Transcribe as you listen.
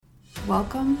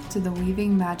Welcome to the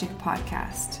Weaving Magic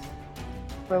Podcast,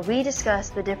 where we discuss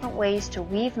the different ways to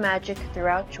weave magic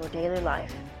throughout your daily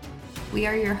life. We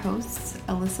are your hosts,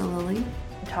 Alyssa Lilly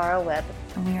and Tara Webb,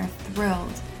 and we are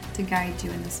thrilled to guide you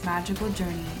in this magical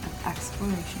journey of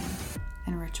exploration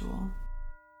and ritual.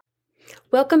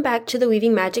 Welcome back to the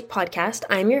Weaving Magic Podcast.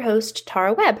 I'm your host,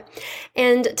 Tara Webb,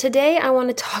 and today I want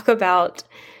to talk about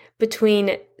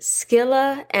between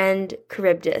Scylla and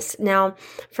Charybdis. Now,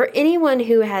 for anyone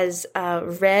who has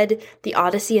read the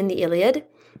Odyssey and the Iliad,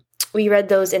 we read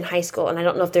those in high school, and I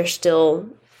don't know if they're still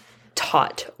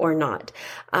taught or not.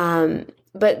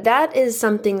 But that is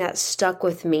something that stuck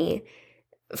with me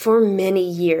for many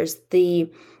years,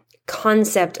 the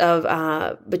concept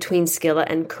of between Scylla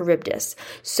and Charybdis.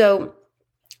 So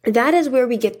that is where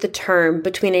we get the term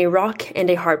between a rock and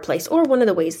a hard place, or one of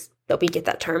the ways that we get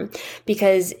that term,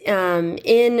 because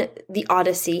in the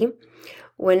Odyssey,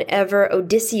 whenever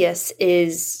Odysseus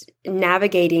is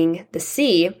navigating the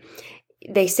sea,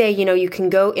 they say, you can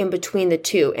go in between the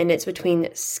two, and it's between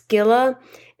Scylla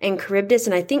and Charybdis,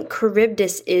 and I think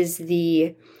Charybdis is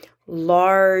the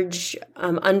large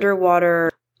underwater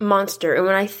monster. And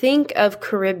when I think of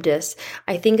Charybdis,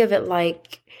 I think of it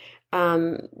like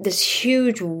this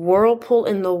huge whirlpool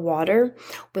in the water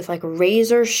with like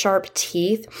razor sharp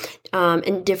teeth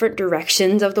in different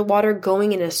directions of the water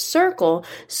going in a circle.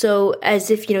 So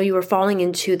as if, you were falling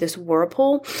into this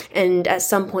whirlpool and at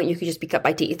some point you could just be cut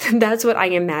by teeth. That's what I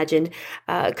imagine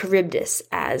Charybdis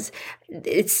as.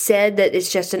 It's said that it's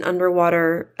just an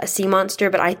underwater sea monster,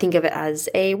 but I think of it as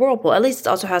a whirlpool. At least it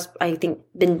also has, I think,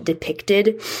 been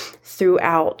depicted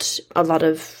throughout a lot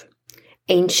of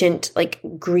ancient, like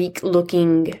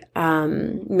Greek-looking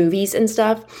movies and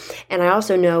stuff. And I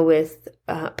also know with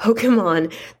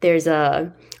Pokemon, there's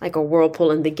a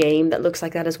whirlpool in the game that looks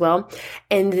like that as well.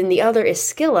 And then the other is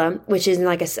Scylla, which is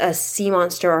like a sea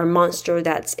monster or a monster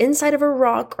that's inside of a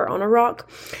rock or on a rock.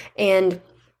 And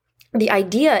the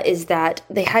idea is that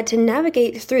they had to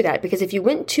navigate through that, because if you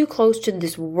went too close to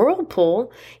this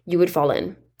whirlpool, you would fall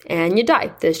in and you'd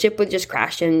die. The ship would just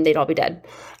crash and they'd all be dead.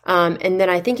 And then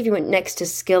I think if you went next to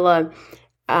Scylla,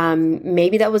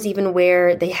 maybe that was even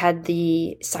where they had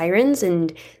the sirens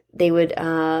and they would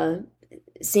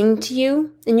sing to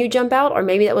you and you jump out. Or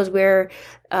maybe that was where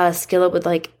Scylla would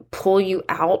like pull you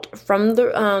out from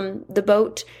the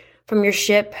boat, from your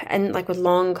ship, and like with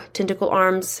long tentacle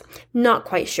arms. Not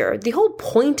quite sure. The whole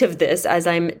point of this, as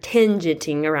I'm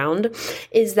tangenting around,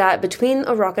 is that between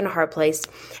a rock and a hard place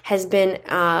has been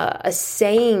a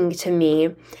saying to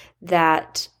me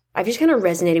that I've just kind of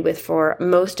resonated with for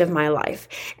most of my life.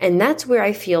 And that's where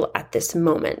I feel at this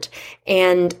moment.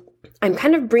 And I'm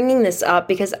kind of bringing this up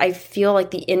because I feel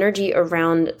like the energy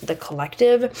around the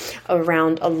collective,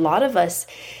 around a lot of us,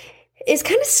 is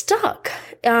kind of stuck.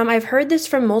 I've heard this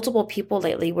from multiple people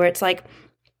lately where it's like,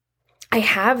 I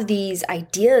have these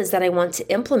ideas that I want to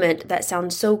implement that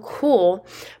sound so cool,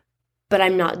 but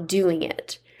I'm not doing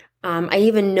it. I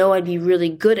even know I'd be really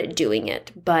good at doing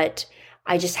it, but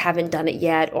I just haven't done it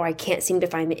yet, or I can't seem to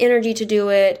find the energy to do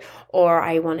it, or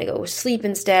I want to go sleep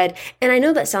instead. And I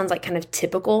know that sounds like kind of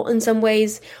typical in some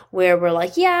ways, where we're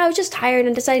like, yeah, I was just tired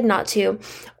and decided not to.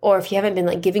 Or if you haven't been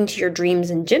like giving to your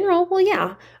dreams in general, well,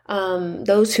 yeah,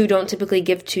 those who don't typically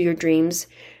give to your dreams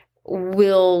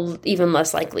will even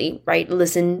less likely, right,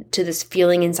 listen to this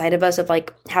feeling inside of us of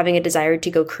like having a desire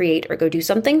to go create or go do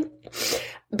something.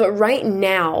 But right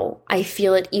now, I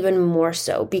feel it even more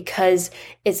so, because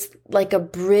it's like a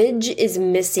bridge is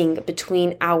missing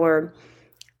between our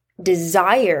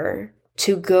desire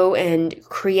to go and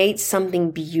create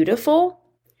something beautiful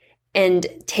and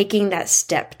taking that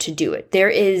step to do it. There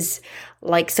is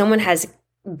like someone has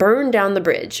burned down the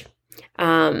bridge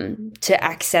to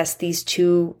access these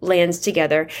two lands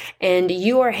together, and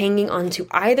you are hanging onto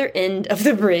either end of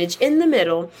the bridge in the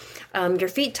middle, your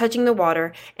feet touching the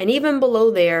water, and even below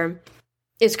there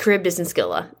is Charybdis and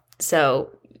Scylla.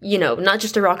 So, not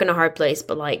just a rock and a hard place,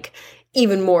 but like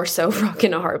even more so rock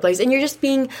and a hard place. And you're just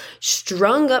being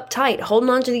strung up tight, holding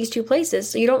on to these two places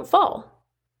so you don't fall.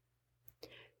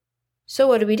 So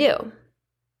what do we do?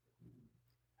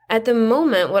 At the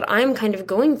moment, what I'm kind of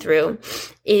going through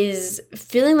is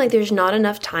feeling like there's not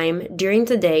enough time during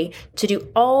the day to do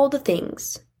all the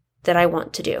things that I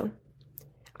want to do.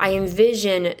 I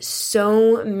envision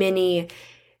so many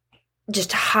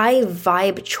just high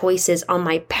vibe choices on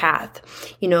my path,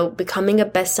 becoming a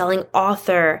best-selling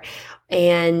author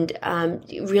and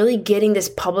really getting this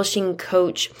publishing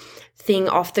coach thing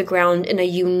off the ground in a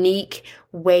unique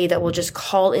way that will just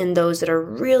call in those that are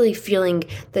really feeling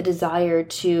the desire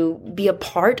to be a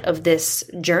part of this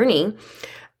journey.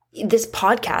 this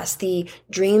podcast, the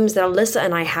dreams that Alyssa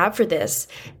and I have for this,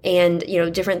 and,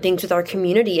 different things with our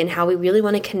community and how we really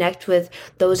want to connect with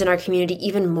those in our community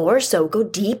even more so, go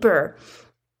deeper.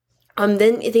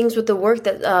 Then things with the work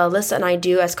that Alyssa and I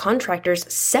do as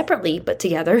contractors separately, but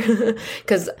together,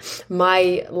 because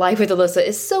my life with Alyssa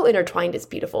is so intertwined, it's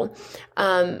beautiful.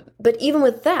 But even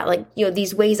with that,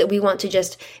 these ways that we want to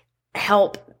just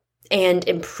help and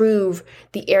improve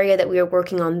the area that we are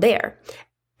working on there.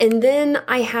 And then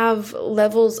I have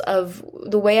levels of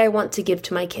the way I want to give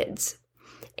to my kids.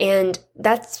 And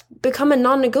that's become a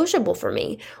non-negotiable for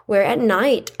me, where at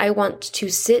night I want to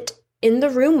sit in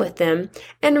the room with them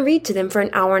and read to them for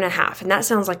an hour and a half. And that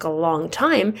sounds like a long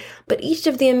time, but each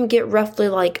of them get roughly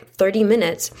 30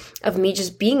 minutes of me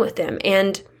just being with them.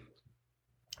 And,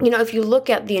 if you look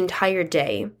at the entire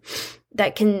day,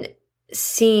 that can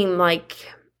seem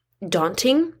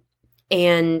daunting.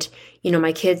 And,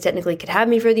 my kids technically could have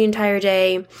me for the entire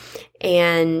day.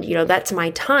 And, that's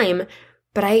my time.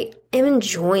 But I am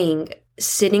enjoying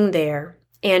sitting there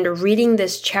and reading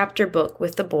this chapter book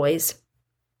with the boys.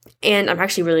 And I'm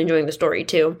actually really enjoying the story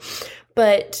too.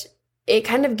 But it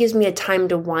kind of gives me a time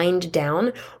to wind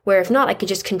down, where if not, I could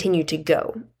just continue to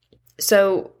go.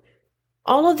 So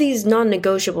all of these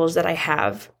non-negotiables that I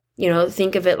have,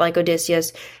 think of it like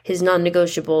Odysseus, his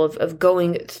non-negotiable of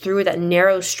going through that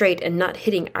narrow strait and not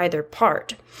hitting either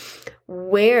part.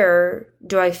 Where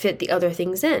do I fit the other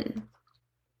things in?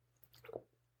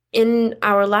 In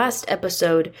our last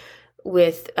episode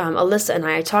with Alyssa and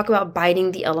I talk about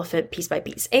biting the elephant piece by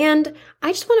piece. And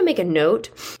I just want to make a note.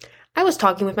 I was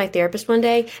talking with my therapist one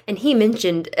day, and he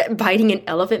mentioned biting an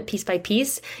elephant piece by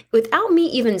piece without me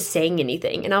even saying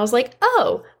anything. And I was like,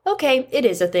 oh, okay, it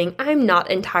is a thing. I'm not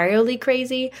entirely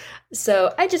crazy.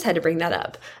 So I just had to bring that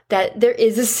up, that there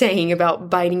is a saying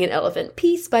about biting an elephant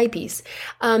piece by piece.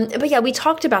 But yeah, we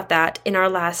talked about that in our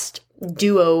last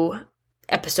duo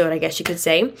episode, I guess you could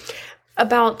say,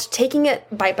 about taking it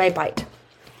bite by bite.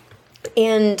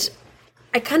 And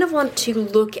I kind of want to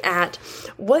look at,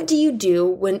 what do you do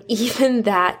when even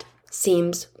that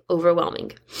seems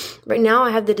overwhelming? Right now,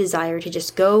 I have the desire to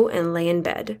just go and lay in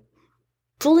bed,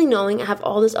 fully knowing I have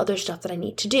all this other stuff that I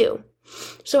need to do.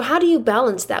 So how do you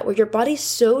balance that where your body's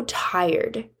so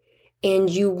tired and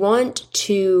you want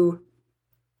to,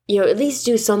 at least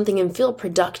do something and feel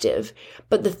productive,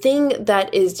 but the thing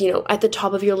that is, at the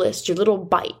top of your list, your little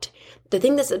bite, the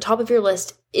thing that's at the top of your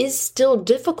list is still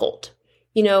difficult.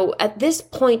 At this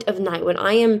point of night, when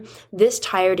I am this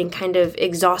tired and kind of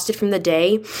exhausted from the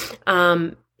day,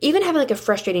 even having a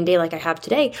frustrating day like I have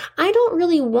today, I don't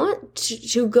really want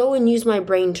to go and use my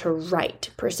brain to write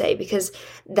per se, because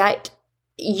that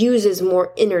uses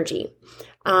more energy.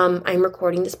 I'm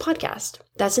recording this podcast.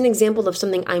 That's an example of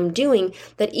something I'm doing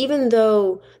that, even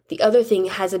though the other thing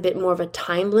has a bit more of a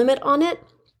time limit on it,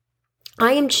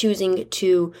 I am choosing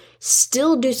to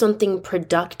still do something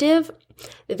productive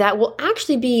that will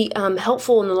actually be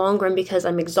helpful in the long run, because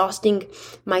I'm exhausting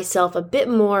myself a bit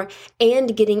more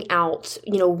and getting out,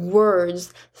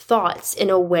 words, thoughts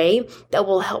in a way that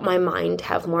will help my mind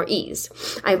have more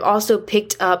ease. I've also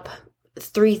picked up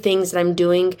 3 things that I'm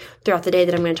doing throughout the day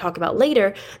that I'm going to talk about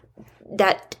later,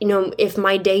 that, if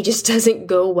my day just doesn't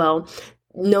go well,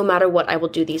 no matter what, I will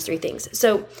do these 3 things.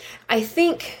 So I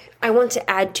think I want to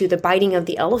add to the biting of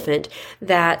the elephant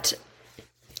that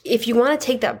if you want to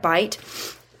take that bite,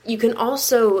 you can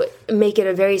also make it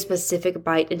a very specific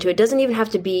bite into it. It doesn't even have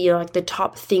to be the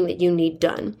top thing that you need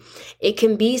done. It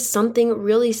can be something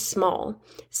really small,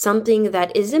 something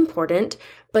that is important,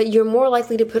 but you're more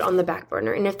likely to put on the back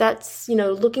burner. And if that's,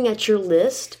 looking at your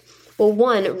list, well,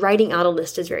 one, writing out a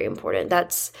list is very important.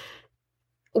 That's,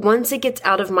 once it gets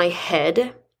out of my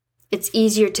head, it's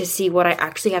easier to see what I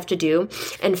actually have to do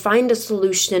and find a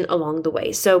solution along the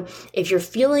way. So if you're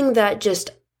feeling that just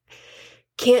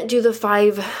can't do the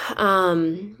 5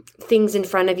 things in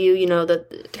front of you,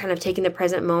 the kind of taking the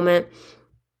present moment,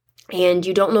 and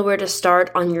you don't know where to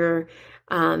start on your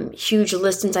huge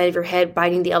list inside of your head,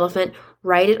 biting the elephant,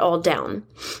 write it all down.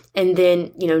 And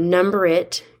then, number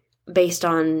it based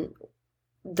on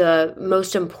the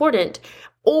most important.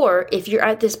 Or if you're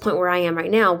at this point where I am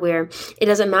right now, where it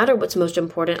doesn't matter what's most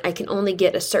important, I can only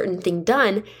get a certain thing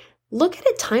done, look at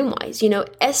it time-wise,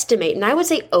 estimate. And I would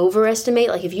say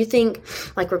overestimate. If you think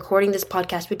recording this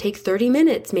podcast would take 30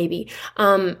 minutes, maybe,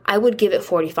 I would give it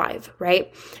 45,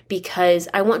 right? Because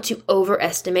I want to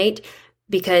overestimate,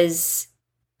 because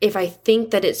if I think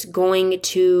that it's going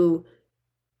to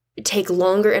take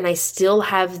longer and I still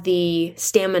have the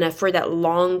stamina for that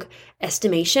long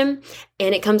estimation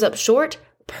and it comes up short,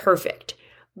 perfect.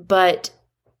 But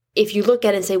if you look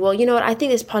at it and say, well, you know what, I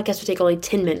think this podcast will take only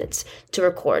 10 minutes to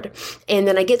record. And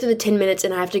then I get through the 10 minutes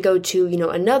and I have to go to,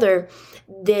 another,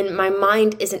 then my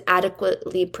mind isn't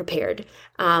adequately prepared.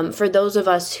 For those of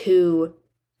us who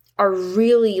are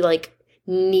really like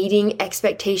needing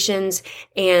expectations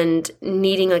and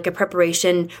needing like a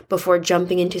preparation before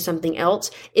jumping into something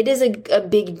else, it is a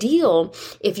big deal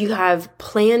if you have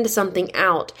planned something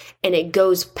out and it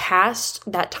goes past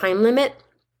that time limit.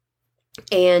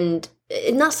 And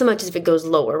not so much as if it goes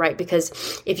lower, right?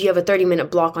 Because if you have a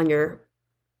 30-minute block on your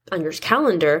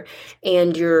calendar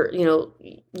and you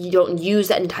don't use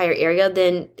that entire area,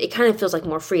 then it kind of feels like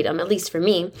more freedom, at least for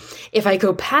me. If I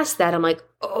go past that, I'm like,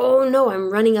 oh no,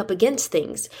 I'm running up against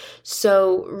things.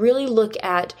 So really look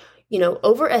at,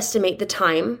 overestimate the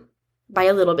time by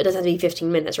a little bit. It doesn't have to be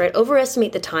 15 minutes, right?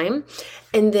 Overestimate the time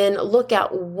and then look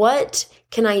at what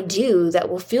can I do that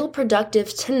will feel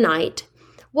productive tonight,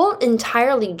 won't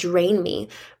entirely drain me,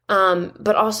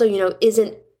 but also,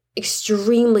 isn't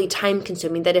extremely time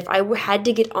consuming, that if I had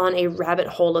to get on a rabbit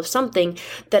hole of something,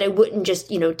 that it wouldn't just,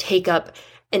 take up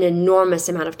an enormous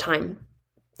amount of time.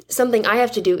 Something I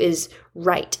have to do is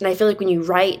write. And I feel like when you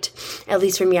write, at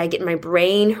least for me, I get my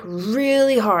brain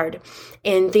really hard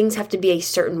and things have to be a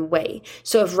certain way.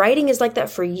 So if writing is like that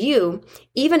for you,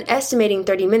 even estimating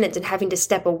 30 minutes and having to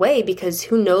step away because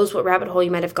who knows what rabbit hole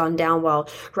you might have gone down while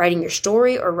writing your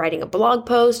story or writing a blog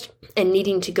post and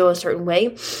needing to go a certain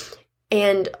way.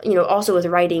 And, also with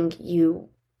writing, you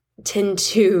tend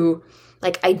to,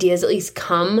 like, ideas at least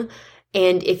come.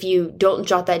 And if you don't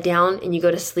jot that down and you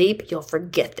go to sleep, you'll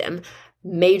forget them.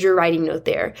 Major writing note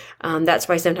there. That's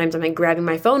why sometimes I'm like grabbing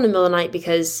my phone in the middle of the night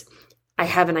because I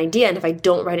have an idea. And if I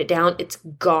don't write it down, it's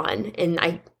gone. And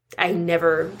I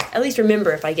never, at least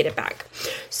remember if I get it back.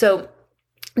 So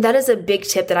that is a big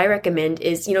tip that I recommend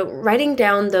is, writing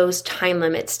down those time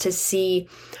limits to see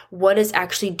what is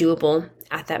actually doable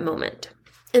at that moment.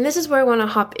 And this is where I want to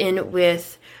hop in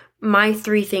with my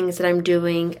 3 things that I'm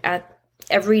doing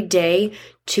every day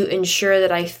to ensure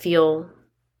that I feel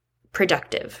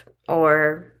productive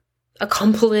or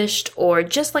accomplished or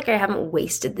just like I haven't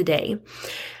wasted the day.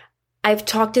 I've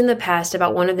talked in the past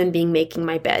about one of them being making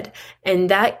my bed, and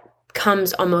that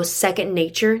comes almost second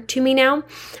nature to me now.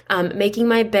 Making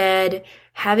my bed,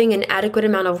 having an adequate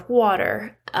amount of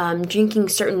water, drinking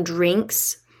certain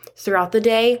drinks throughout the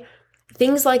day,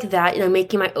 things like that,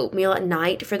 making my oatmeal at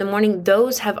night for the morning,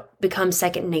 those have become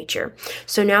second nature.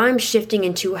 So now I'm shifting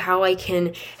into how I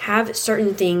can have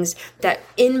certain things that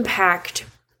impact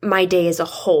my day as a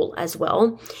whole as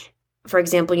well. For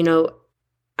example,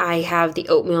 I have the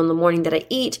oatmeal in the morning that I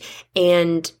eat,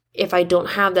 and if I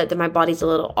don't have that, then my body's a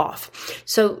little off.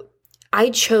 So I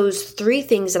chose 3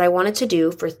 things that I wanted to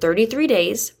do for 33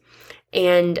 days.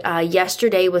 And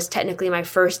yesterday was technically my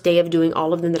first day of doing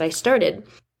all of them that I started.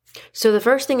 So the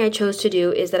first thing I chose to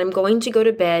do is that I'm going to go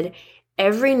to bed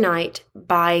every night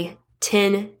by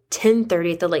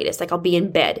 10:30 at the latest. Like I'll be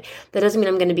in bed. That doesn't mean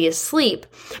I'm going to be asleep,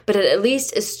 but it at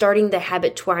least is starting the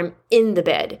habit to where I'm in the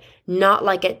bed. Not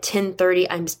like at 10:30,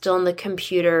 I'm still on the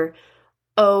computer.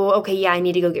 Oh, okay, yeah, I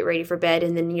need to go get ready for bed.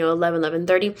 And then,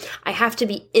 11:30, I have to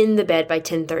be in the bed by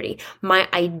 10:30. My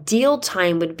ideal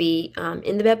time would be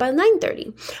in the bed by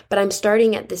 9:30. But I'm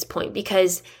starting at this point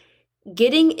because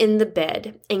getting in the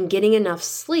bed and getting enough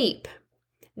sleep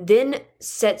then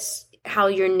sets how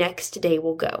your next day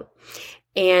will go.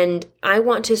 And I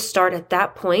want to start at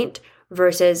that point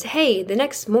versus, hey, the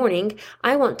next morning,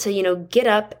 I want to, get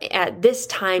up at this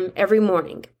time every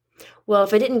morning. Well,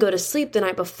 if I didn't go to sleep the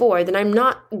night before, then I'm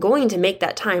not going to make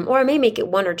that time, or I may make it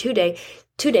 1 or 2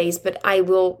 days, but I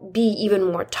will be even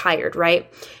more tired, right?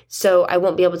 So I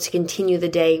won't be able to continue the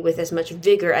day with as much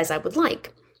vigor as I would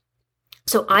like.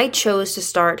 So I chose to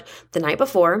start the night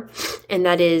before, and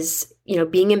that is,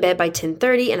 being in bed by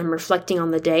 10:30, and I'm reflecting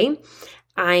on the day.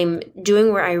 I'm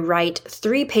doing where I write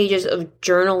 3 pages of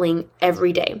journaling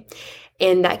every day,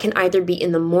 and that can either be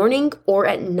in the morning or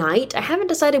at night. I haven't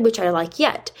decided which I like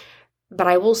yet, but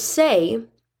I will say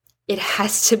it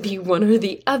has to be one or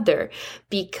the other,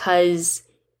 because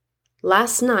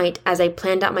last night, as I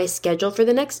planned out my schedule for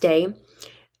the next day,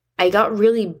 I got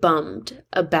really bummed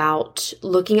about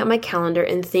looking at my calendar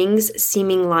and things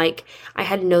seeming like I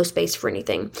had no space for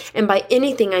anything. And by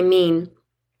anything, I mean,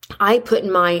 I put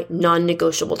my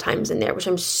non-negotiable times in there, which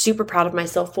I'm super proud of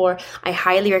myself for. I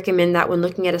highly recommend that when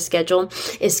looking at a schedule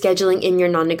is scheduling in your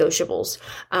non-negotiables.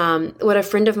 What a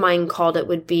friend of mine called it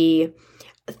would be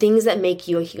things that make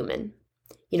you a human.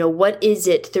 What is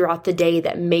it throughout the day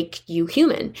that make you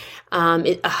human?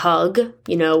 A hug,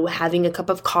 having a cup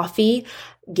of coffee,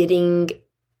 getting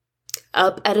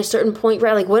up at a certain point,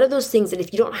 right? Like, what are those things that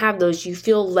if you don't have those, you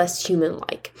feel less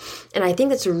human-like? And I think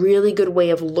that's a really good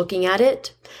way of looking at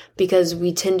it, because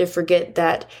we tend to forget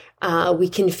that we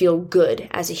can feel good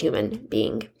as a human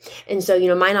being. And so,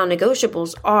 my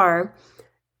non-negotiables are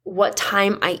what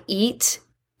time I eat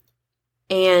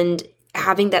and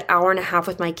having that hour and a half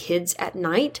with my kids at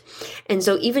night. And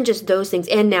so even just those things,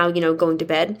 and now, going to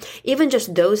bed, even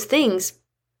just those things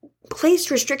placed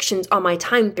restrictions on my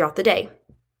time throughout the day.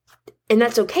 And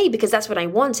that's okay, because that's what I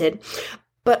wanted.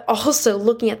 But also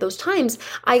looking at those times,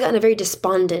 I got in a very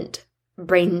despondent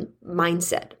brain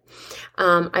mindset.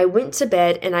 I went to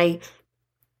bed, and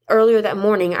earlier that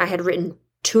morning, I had written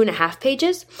 2.5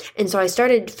 pages. And so I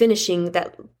started finishing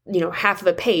that, half of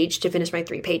a page to finish my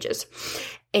 3 pages.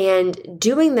 And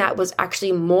doing that was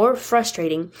actually more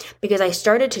frustrating, because I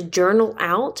started to journal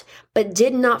out, but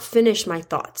did not finish my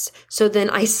thoughts. So then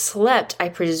I slept, I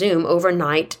presume,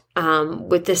 overnight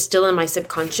with this still in my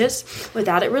subconscious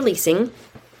without it releasing.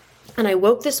 And I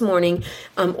woke this morning,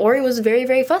 Ori was very,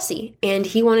 very fussy, and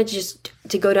he wanted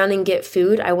to go down and get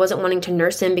food. I wasn't wanting to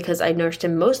nurse him because I nursed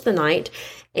him most of the night,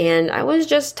 and I was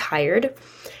just tired.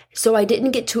 So I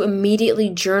didn't get to immediately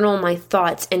journal my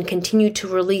thoughts and continue to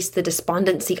release the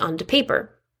despondency onto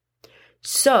paper.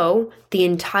 So the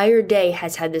entire day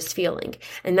has had this feeling.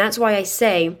 And that's why I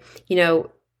say,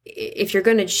 if you're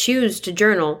going to choose to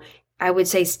journal, I would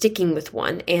say sticking with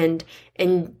one and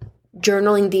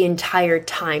journaling the entire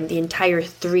time, the entire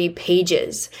 3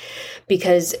 pages,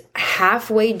 because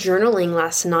halfway journaling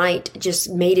last night just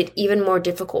made it even more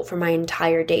difficult for my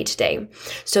entire day today.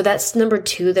 So that's number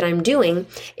 2 that I'm doing,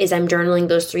 is I'm journaling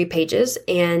those 3 pages,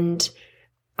 and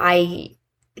I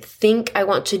think I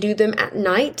want to do them at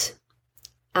night.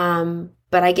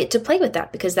 But I get to play with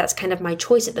that because that's kind of my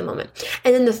choice at the moment.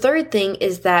 And then the third thing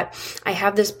is that I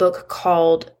have this book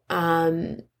called,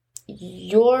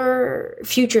 Your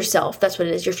Future Self. That's what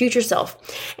it is, Your Future Self.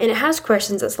 And it has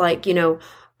questions that's like,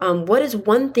 what is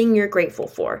one thing you're grateful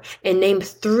for? And name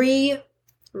 3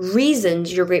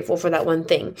 reasons you're grateful for that one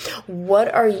thing.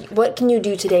 What can you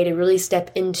do today to really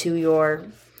step into your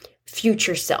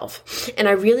future self? And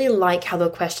I really like how the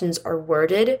questions are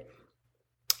worded.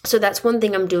 So that's one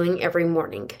thing I'm doing every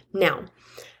morning. Now,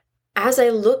 as I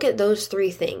look at those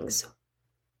 3 things,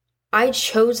 I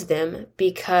chose them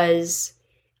because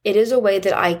it is a way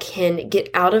that I can get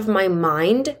out of my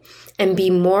mind and be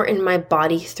more in my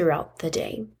body throughout the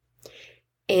day.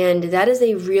 And that is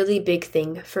a really big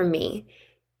thing for me,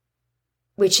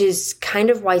 which is kind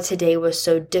of why today was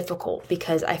so difficult,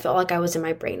 because I felt like I was in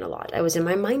my brain a lot. I was in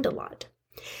my mind a lot.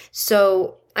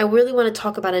 So I really want to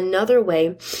talk about another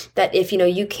way that if,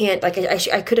 you can't, like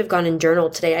I could have gone and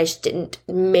journaled today. I just didn't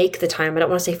make the time. I don't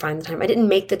want to say find the time. I didn't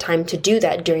make the time to do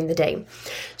that during the day.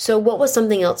 So what was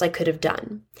something else I could have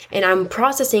done? And I'm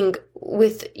processing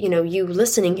with, you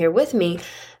listening here with me,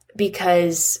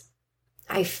 because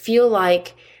I feel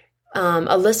like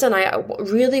Alyssa and I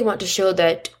really want to show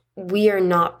that we are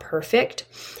not perfect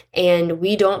and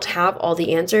we don't have all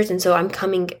the answers. And so I'm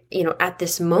coming, at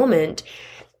this moment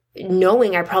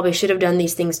knowing I probably should have done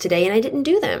these things today and I didn't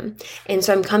do them. And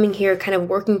so I'm coming here kind of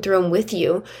working through them with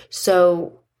you.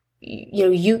 So,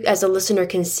 you as a listener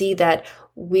can see that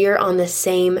we're on the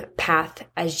same path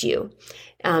as you.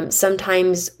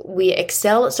 Sometimes we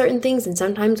excel at certain things and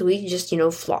sometimes we just,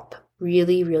 flop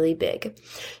really, really big.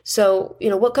 So,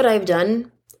 what could I have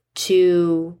done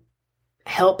to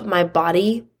help my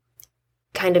body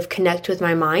kind of connect with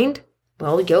my mind?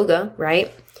 Well, yoga,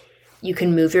 right? You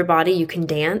can move your body, you can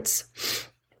dance.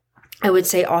 I would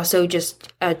say also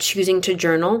just choosing to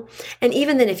journal. And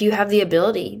even then, if you have the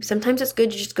ability, sometimes it's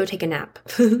good to just go take a nap.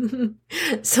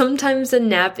 Sometimes a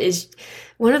nap is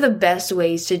one of the best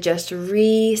ways to just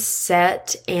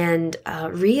reset and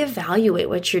reevaluate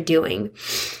what you're doing.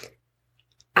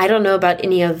 I don't know about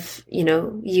any of,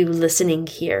 you listening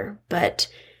here, but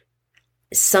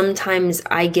sometimes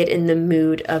I get in the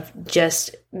mood of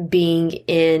just being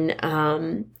in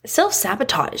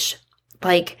self-sabotage.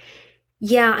 Like,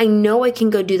 yeah, I know I can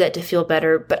go do that to feel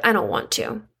better, but I don't want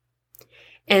to.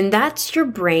 And that's your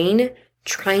brain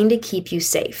trying to keep you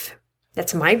safe.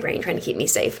 That's my brain trying to keep me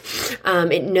safe.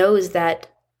 It knows that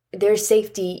there's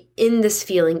safety in this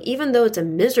feeling, even though it's a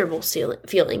miserable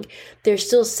feeling. There's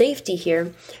still safety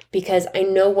here because I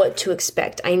know what to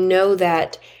expect. I know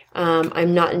that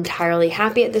I'm not entirely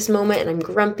happy at this moment and I'm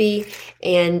grumpy,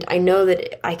 and I know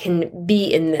that I can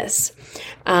be in this.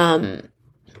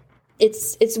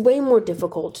 It's way more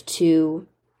difficult to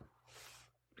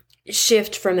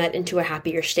shift from that into a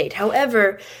happier state.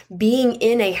 However, being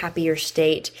in a happier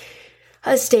state,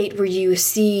 a state where you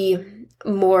see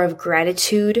more of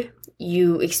gratitude,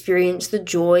 you experience the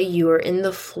joy, you are in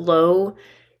the flow,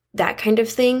 that kind of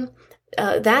thing.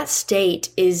 That state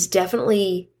is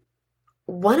definitely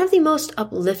one of the most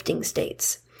uplifting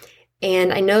states.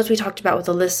 And I know, as we talked about with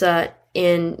Alyssa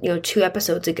in 2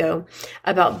 episodes ago,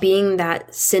 about being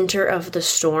that center of the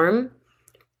storm,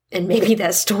 and maybe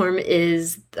that storm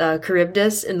is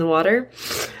Charybdis in the water,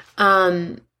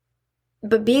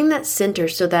 but being that center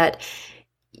so that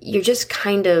you're just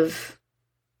kind of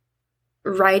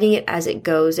riding it as it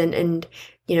goes, and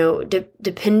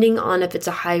depending on if it's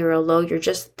a high or a low, you're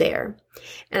just there.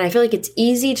 And I feel like it's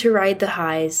easy to ride the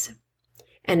highs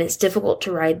and it's difficult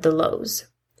to ride the lows.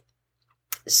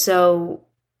 So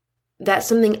that's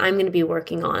something I'm going to be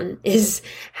working on, is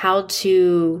how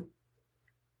to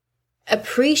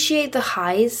appreciate the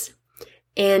highs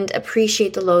and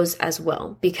appreciate the lows as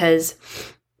well. Because,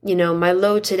 my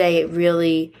low today, it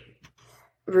really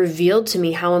revealed to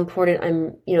me how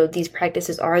important these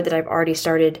practices are that I've already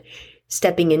started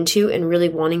stepping into and really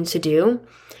wanting to do.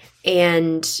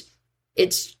 And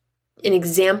it's an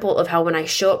example of how when I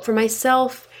show up for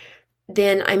myself,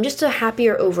 then I'm just a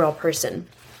happier overall person.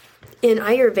 In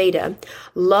Ayurveda,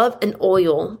 love and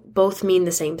oil both mean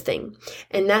the same thing.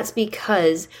 And that's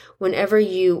because whenever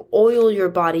you oil your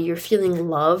body, you're feeling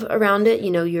love around it.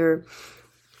 Your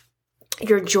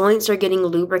joints are getting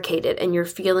lubricated and you're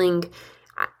feeling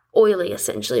oily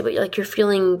essentially, but you're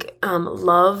feeling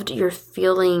loved, you're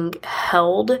feeling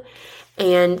held.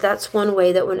 And that's one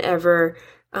way that whenever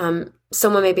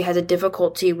someone maybe has a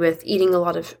difficulty with eating a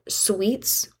lot of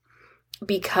sweets,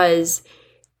 because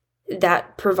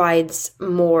that provides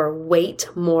more weight,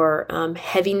 more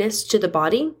heaviness to the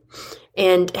body.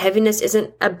 And heaviness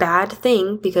isn't a bad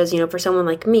thing because, for someone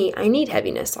like me, I need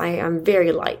heaviness. I'm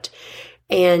very light.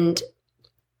 And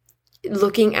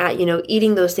looking at,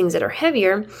 eating those things that are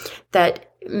heavier,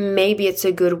 that maybe it's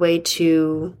a good way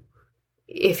to,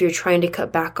 if you're trying to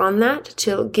cut back on that,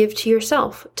 to give to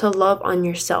yourself, to love on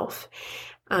yourself.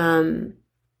 And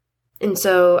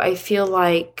so I feel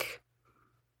like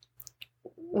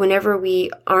whenever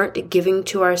we aren't giving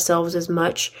to ourselves as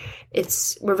much,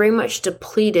 we're very much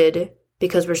depleted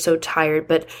because we're so tired,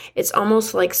 but it's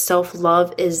almost like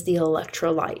self-love is the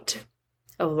electrolyte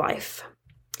of life.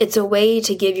 It's a way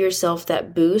to give yourself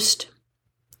that boost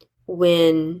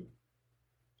when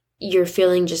you're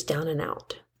feeling just down and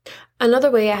out. Another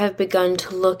way I have begun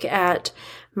to look at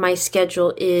my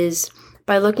schedule is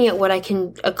by looking at what I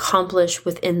can accomplish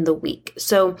within the week.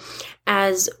 So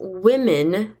as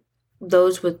women,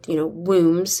 those with,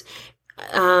 wombs,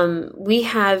 we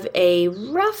have a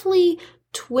roughly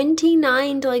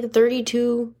 29 to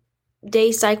 32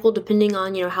 day cycle, depending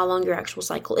on, how long your actual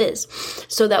cycle is,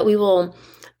 so that we will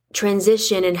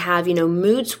transition and have,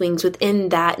 mood swings within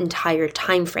that entire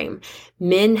time frame.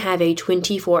 Men have a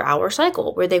 24-hour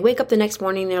cycle where they wake up the next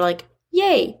morning and they're like,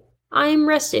 yay, I'm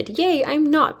rested. Yay, I'm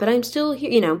not, but I'm still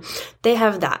here. They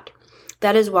have that.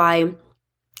 That is why,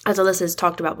 as Alyssa's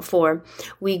talked about before,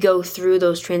 we go through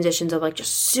those transitions of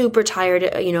just super tired,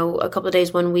 a couple of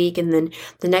days one week, and then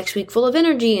the next week full of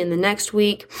energy, and the next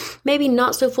week maybe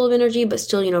not so full of energy, but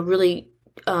still, really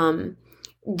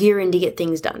gearing to get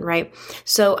things done, right?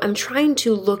 So I'm trying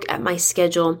to look at my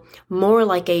schedule more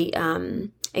like a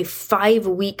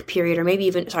 5-week period, or maybe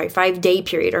even, 5-day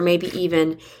period, or maybe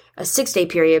even a 6-day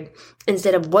period,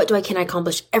 instead of can I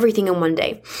accomplish everything in one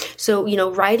day. So,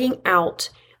 writing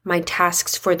out my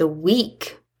tasks for the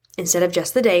week instead of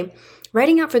just the day,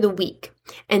 writing out for the week,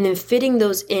 and then fitting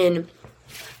those in.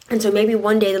 And so maybe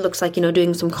one day that looks like,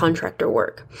 doing some contractor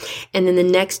work. And then the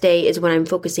next day is when I'm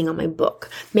focusing on my book.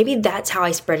 Maybe that's how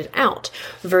I spread it out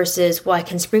versus, I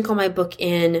can sprinkle my book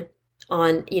in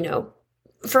on,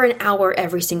 for an hour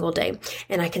every single day.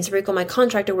 And I can sprinkle my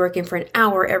contractor work in for an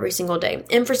hour every single day.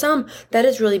 And for some, that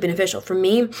is really beneficial. For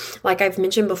me, like I've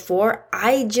mentioned before,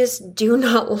 I just do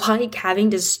not like having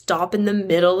to stop in the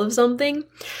middle of something.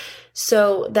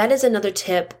 So that is another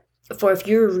tip for if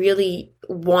you're really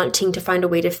wanting to find a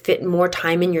way to fit more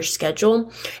time in your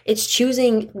schedule. It's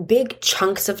choosing big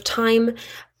chunks of time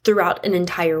throughout an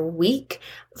entire week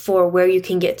for where you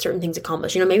can get certain things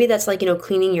accomplished. Maybe that's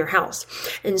cleaning your house.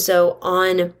 And so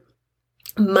on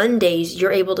Mondays,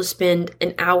 you're able to spend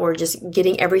an hour just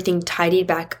getting everything tidied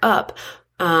back up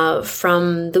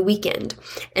from the weekend.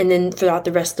 And then throughout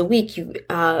the rest of the week, you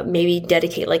maybe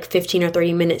dedicate 15 or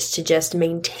 30 minutes to just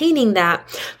maintaining that,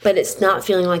 but it's not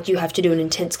feeling like you have to do an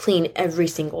intense clean every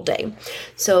single day.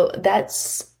 So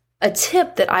that's a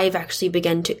tip that I've actually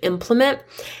begun to implement.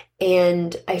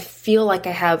 And I feel like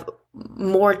I have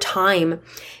more time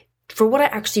for what I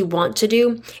actually want to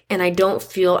do, and I don't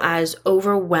feel as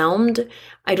overwhelmed.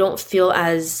 I don't feel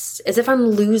as if I'm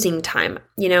losing time,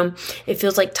 It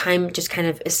feels like time just kind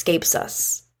of escapes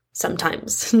us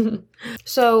sometimes.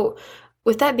 So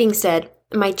with that being said,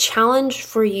 my challenge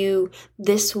for you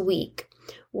this week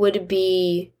would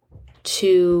be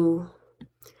to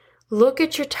look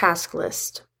at your task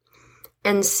list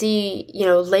and see,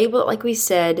 label it like we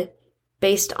said,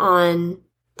 based on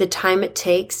the time it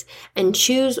takes, and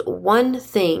choose one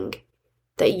thing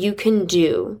that you can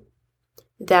do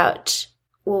that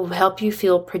will help you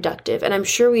feel productive. And I'm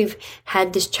sure we've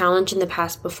had this challenge in the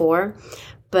past before,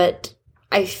 but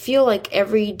I feel like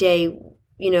every day,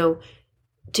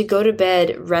 to go to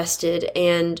bed rested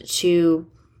and to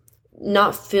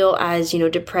not feel as,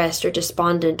 depressed or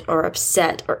despondent or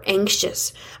upset or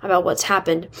anxious about what's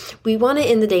happened. We want to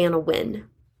end the day on a win.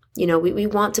 We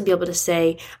want to be able to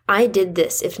say, I did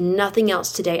this. If nothing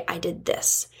else today, I did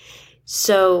this.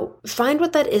 So find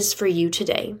what that is for you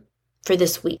today, for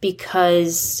this week,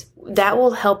 because that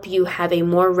will help you have a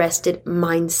more rested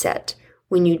mindset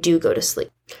when you do go to sleep.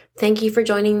 Thank you for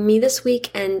joining me this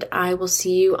week, and I will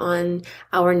see you on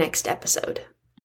our next episode.